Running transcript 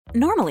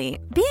Normally,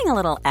 being a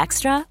little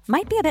extra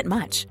might be a bit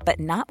much, but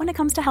not when it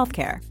comes to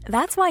healthcare.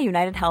 That's why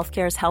United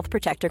Healthcare's Health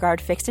Protector Guard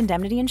fixed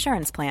indemnity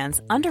insurance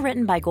plans,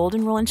 underwritten by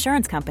Golden Rule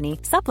Insurance Company,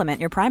 supplement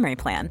your primary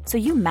plan so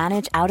you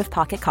manage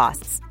out-of-pocket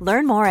costs.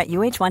 Learn more at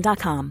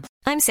uh1.com.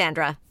 I'm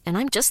Sandra, and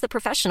I'm just the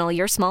professional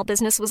your small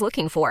business was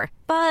looking for.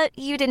 But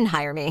you didn't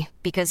hire me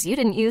because you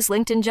didn't use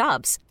LinkedIn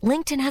Jobs.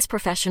 LinkedIn has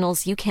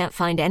professionals you can't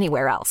find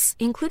anywhere else,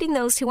 including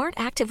those who aren't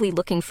actively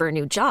looking for a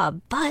new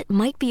job, but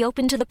might be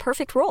open to the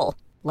perfect role,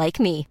 like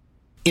me.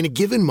 In a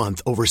given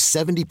month, over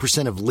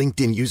 70% of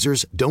LinkedIn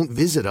users don't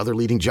visit other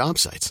leading job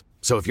sites.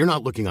 So if you're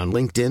not looking on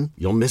LinkedIn,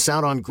 you'll miss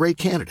out on great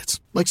candidates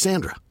like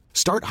Sandra.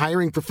 Start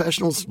hiring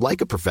professionals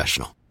like a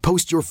professional.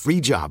 Post your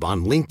free job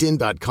on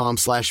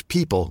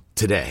linkedin.com/people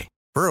today.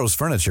 Burrow's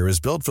furniture is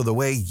built for the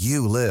way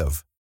you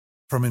live.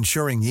 From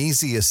ensuring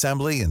easy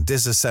assembly and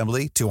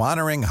disassembly to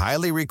honoring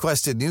highly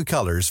requested new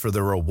colors for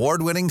their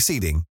award-winning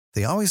seating,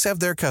 they always have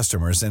their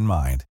customers in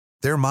mind.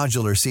 Their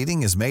modular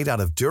seating is made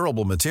out of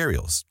durable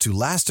materials to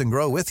last and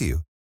grow with you.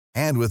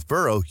 And with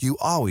Burrow, you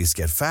always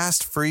get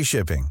fast, free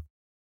shipping.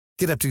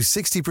 Get up to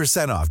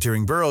 60% off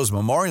during Burrow's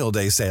Memorial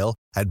Day sale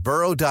at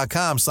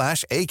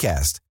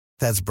burrow.com/ACAST.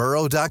 That's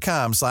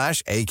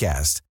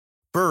burrow.com/ACAST.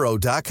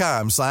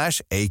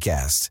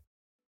 burrow.com/ACAST.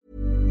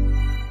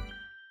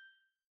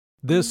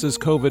 This is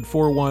COVID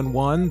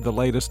 411, the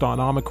latest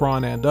on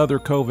Omicron and other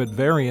COVID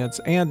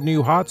variants and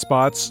new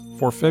hotspots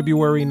for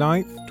February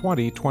 9th,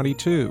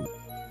 2022.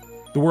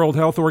 The World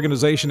Health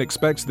Organization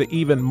expects the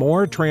even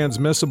more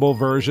transmissible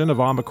version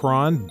of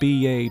Omicron,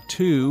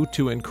 BA.2,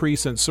 to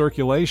increase in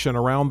circulation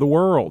around the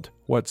world.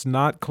 What's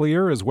not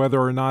clear is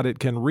whether or not it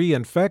can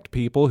reinfect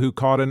people who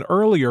caught an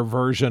earlier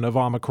version of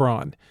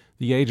Omicron.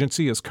 The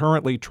agency is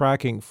currently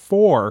tracking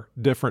 4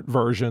 different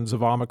versions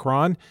of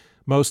Omicron.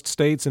 Most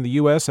states in the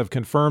U.S. have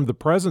confirmed the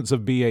presence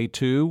of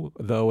BA.2,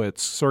 though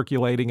it's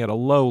circulating at a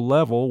low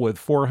level with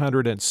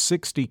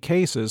 460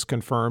 cases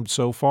confirmed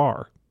so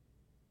far.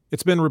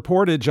 It's been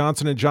reported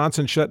Johnson &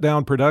 Johnson shut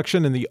down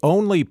production in the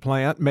only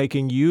plant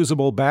making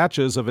usable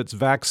batches of its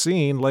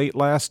vaccine late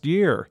last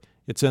year.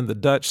 It's in the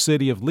Dutch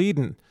city of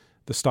Leiden.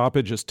 The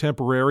stoppage is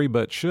temporary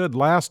but should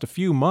last a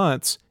few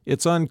months.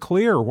 It's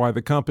unclear why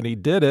the company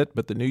did it,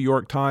 but the New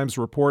York Times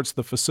reports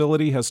the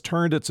facility has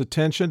turned its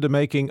attention to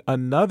making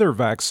another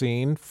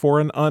vaccine for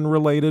an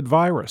unrelated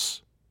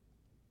virus.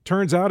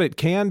 Turns out it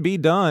can be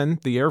done.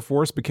 The Air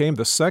Force became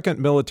the second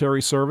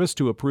military service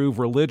to approve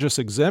religious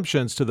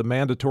exemptions to the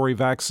mandatory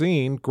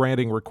vaccine,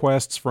 granting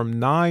requests from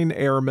 9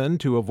 airmen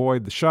to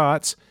avoid the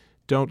shots.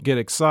 Don't get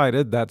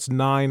excited, that's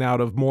 9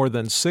 out of more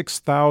than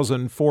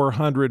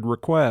 6,400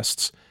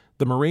 requests.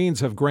 The Marines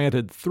have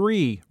granted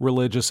 3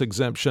 religious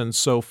exemptions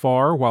so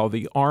far, while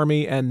the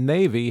Army and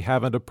Navy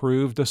haven't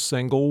approved a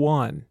single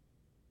one.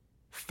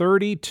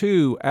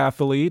 32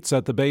 athletes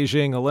at the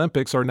Beijing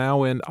Olympics are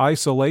now in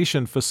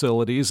isolation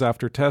facilities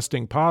after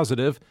testing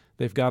positive.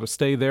 They've got to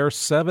stay there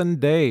 7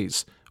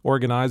 days.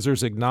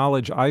 Organizers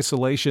acknowledge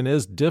isolation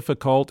is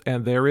difficult,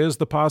 and there is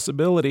the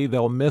possibility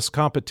they'll miss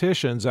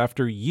competitions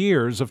after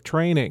years of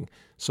training.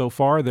 So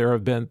far, there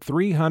have been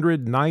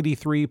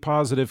 393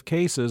 positive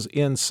cases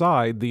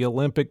inside the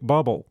Olympic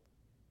bubble.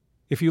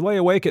 If you lay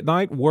awake at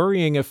night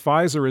worrying if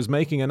Pfizer is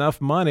making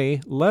enough money,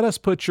 let us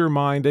put your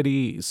mind at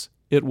ease.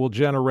 It will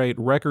generate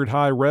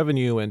record-high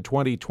revenue in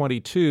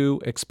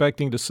 2022,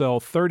 expecting to sell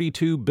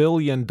 $32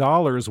 billion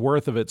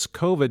worth of its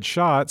COVID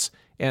shots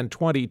and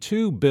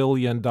 $22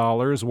 billion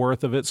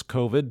worth of its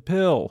COVID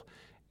pill.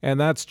 And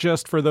that's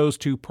just for those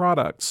 2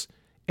 products.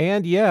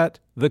 And yet,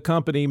 the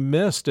company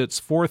missed its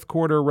fourth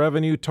quarter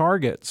revenue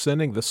target,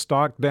 sending the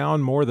stock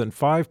down more than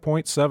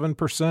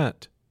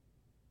 5.7%.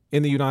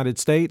 In the United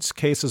States,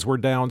 cases were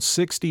down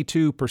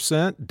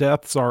 62%,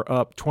 deaths are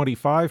up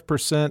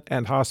 25%,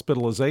 and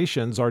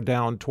hospitalizations are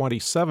down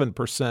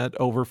 27%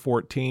 over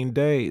 14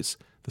 days.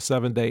 The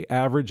 7-day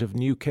average of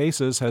new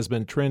cases has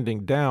been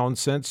trending down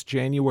since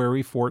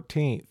January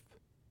 14th.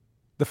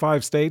 The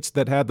 5 states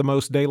that had the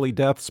most daily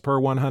deaths per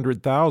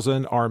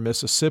 100,000 are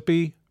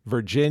Mississippi,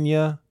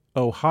 Virginia,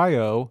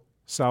 Ohio,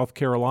 South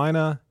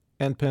Carolina,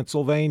 and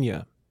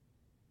Pennsylvania.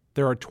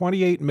 There are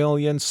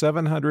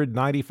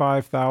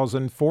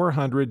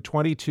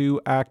 28,795,422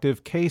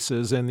 active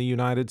cases in the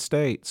United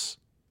States.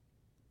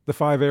 The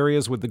 5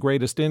 areas with the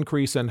greatest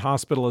increase in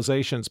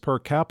hospitalizations per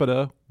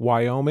capita: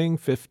 Wyoming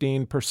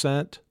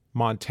 15%,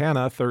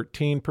 Montana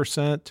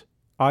 13%,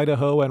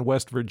 Idaho and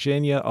West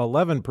Virginia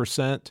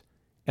 11%,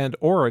 and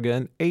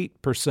Oregon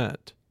 8%.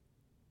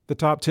 The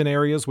top 10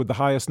 areas with the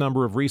highest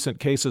number of recent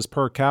cases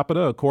per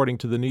capita, according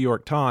to the New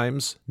York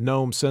Times: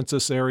 Nome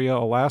Census Area,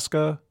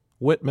 Alaska;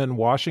 Whitman,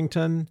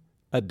 Washington;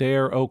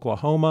 Adair,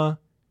 Oklahoma;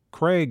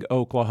 Craig,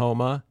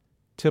 Oklahoma;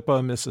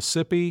 Tippah,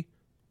 Mississippi;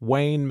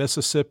 Wayne,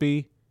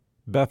 Mississippi;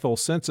 Bethel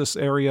Census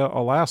Area,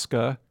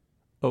 Alaska;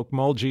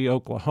 Okmulgee,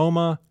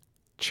 Oklahoma;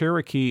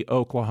 Cherokee,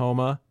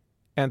 Oklahoma;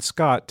 and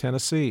Scott,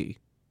 Tennessee.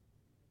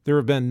 There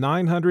have been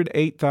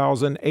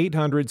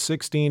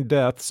 908,816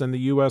 deaths in the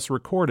U.S.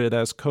 recorded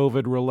as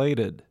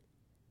COVID-related.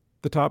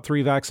 The top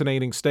 3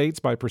 vaccinating states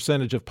by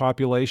percentage of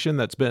population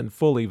that's been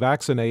fully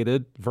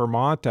vaccinated: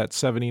 Vermont at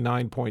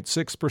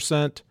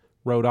 79.6%,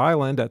 Rhode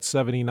Island at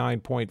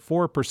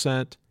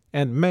 79.4%,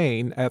 and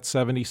Maine at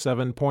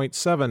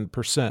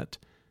 77.7%.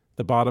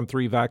 The bottom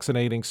 3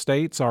 vaccinating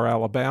states are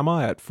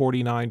Alabama at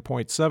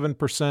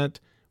 49.7%,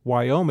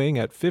 Wyoming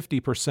at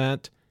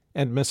 50%,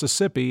 and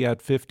Mississippi at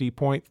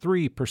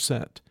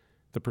 50.3%.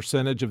 The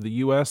percentage of the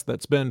U.S.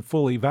 that's been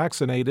fully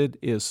vaccinated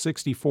is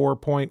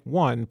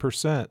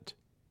 64.1%.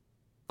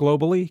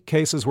 Globally,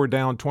 cases were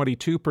down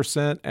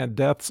 22% and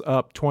deaths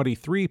up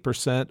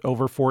 23%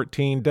 over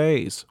 14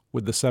 days,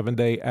 with the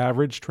 7-day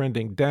average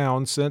trending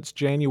down since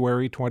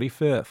January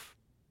 25th.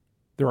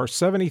 There are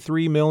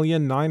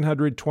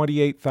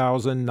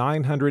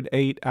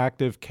 73,928,908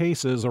 active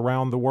cases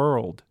around the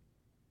world.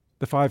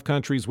 The 5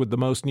 countries with the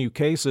most new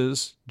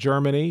cases: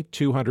 Germany,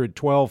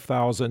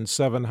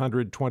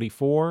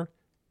 212,724,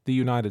 the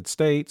United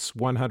States,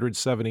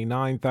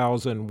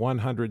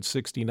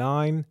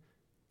 179,169,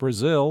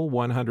 Brazil,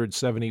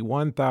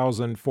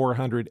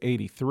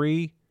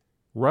 171,483,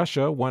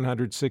 Russia,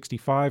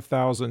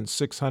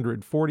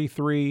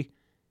 165,643,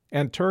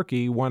 and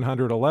Turkey,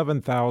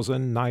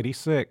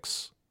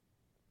 111,096.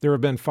 There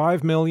have been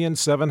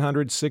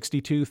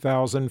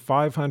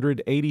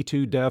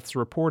 5,762,582 deaths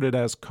reported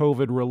as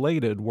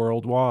COVID-related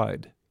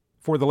worldwide.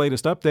 For the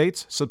latest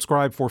updates,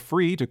 subscribe for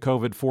free to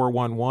COVID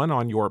 411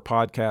 on your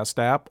podcast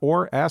app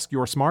or ask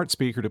your smart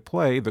speaker to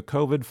play the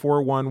COVID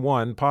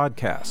 411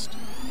 podcast.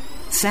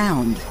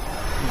 Sound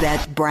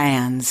that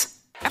brands.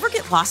 Ever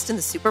get lost in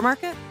the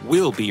supermarket?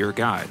 We'll be your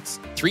guides.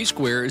 3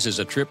 Squares is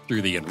a trip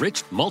through the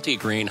enriched,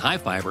 multi-grain,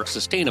 high-fiber,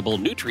 sustainable,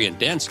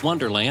 nutrient-dense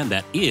wonderland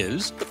that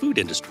is the food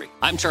industry.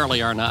 I'm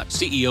Charlie Arnott,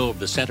 CEO of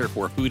the Center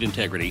for Food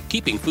Integrity,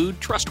 keeping food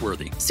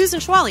trustworthy. Susan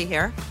Schwally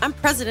here. I'm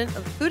president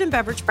of the food and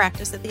beverage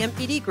practice at the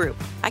MPD Group.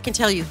 I can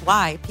tell you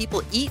why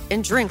people eat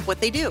and drink what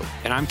they do.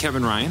 And I'm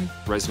Kevin Ryan,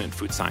 resident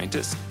food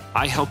scientist.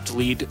 I helped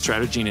lead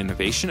strategy and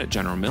innovation at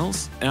General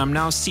Mills, and I'm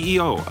now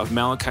CEO of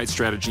Malachite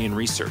Strategy and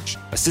Research,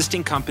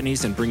 assisting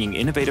companies in bringing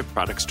innovative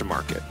products to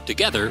market.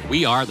 Together,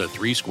 we are the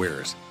 3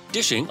 Squares,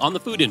 dishing on the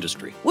food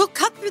industry. We'll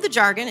cut through the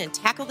jargon and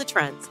tackle the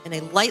trends in a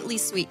lightly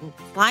sweetened,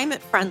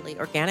 climate-friendly,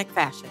 organic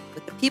fashion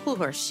with the people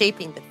who are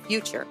shaping the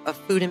future of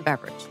food and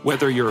beverage.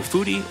 Whether you're a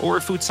foodie or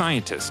a food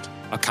scientist,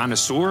 a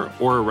connoisseur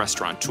or a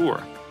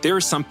restaurateur,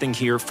 there's something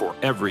here for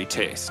every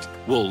taste.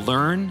 We'll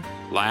learn,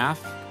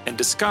 laugh, and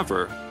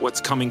discover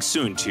what's coming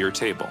soon to your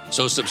table.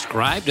 So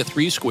subscribe to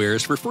 3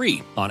 Squares for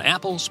free on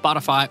Apple,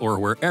 Spotify, or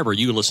wherever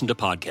you listen to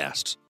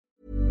podcasts.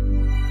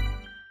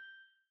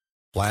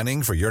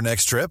 Planning for your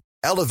next trip?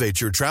 Elevate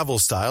your travel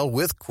style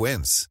with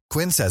Quince.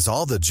 Quince has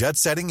all the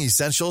jet-setting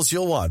essentials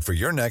you'll want for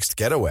your next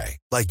getaway,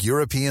 like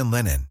European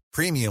linen,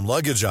 premium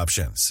luggage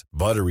options,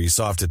 buttery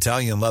soft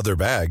Italian leather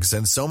bags,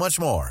 and so much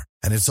more.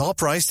 And it's all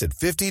priced at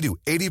 50 to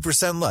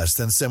 80% less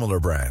than similar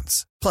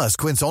brands. Plus,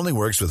 Quince only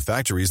works with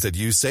factories that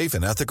use safe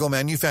and ethical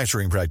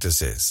manufacturing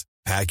practices.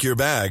 Pack your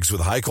bags with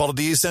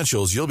high-quality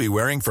essentials you'll be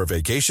wearing for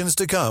vacations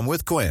to come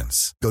with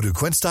Quince. Go to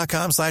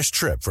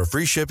quince.com/trip for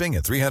free shipping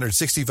and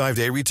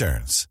 365-day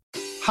returns.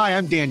 Hi,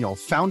 I'm Daniel,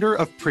 founder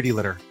of Pretty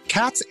Litter.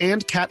 Cats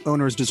and cat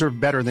owners deserve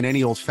better than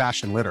any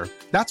old-fashioned litter.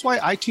 That's why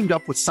I teamed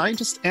up with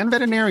scientists and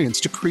veterinarians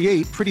to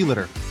create Pretty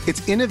Litter.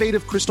 Its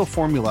innovative crystal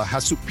formula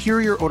has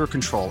superior odor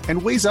control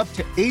and weighs up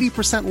to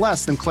 80%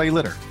 less than clay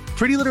litter.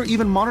 Pretty Litter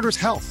even monitors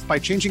health by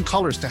changing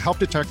colors to help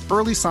detect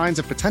early signs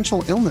of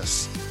potential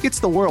illness. It's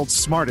the world's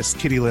smartest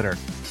kitty litter.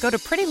 Go to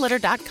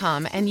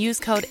prettylitter.com and use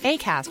code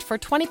ACAST for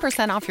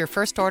 20% off your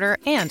first order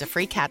and a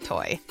free cat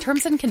toy.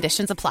 Terms and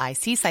conditions apply.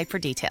 See site for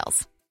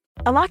details.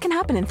 A lot can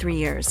happen in 3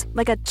 years,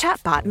 like a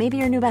chatbot may be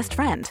your new best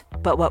friend.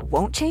 But what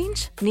won't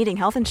change? Needing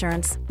health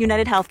insurance.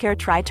 United Healthcare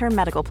Tri-Term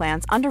Medical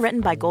Plans, underwritten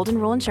by Golden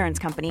Rule Insurance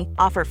Company,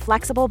 offer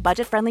flexible,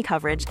 budget-friendly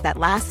coverage that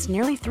lasts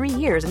nearly 3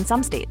 years in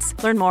some states.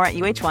 Learn more at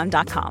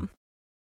uh1.com.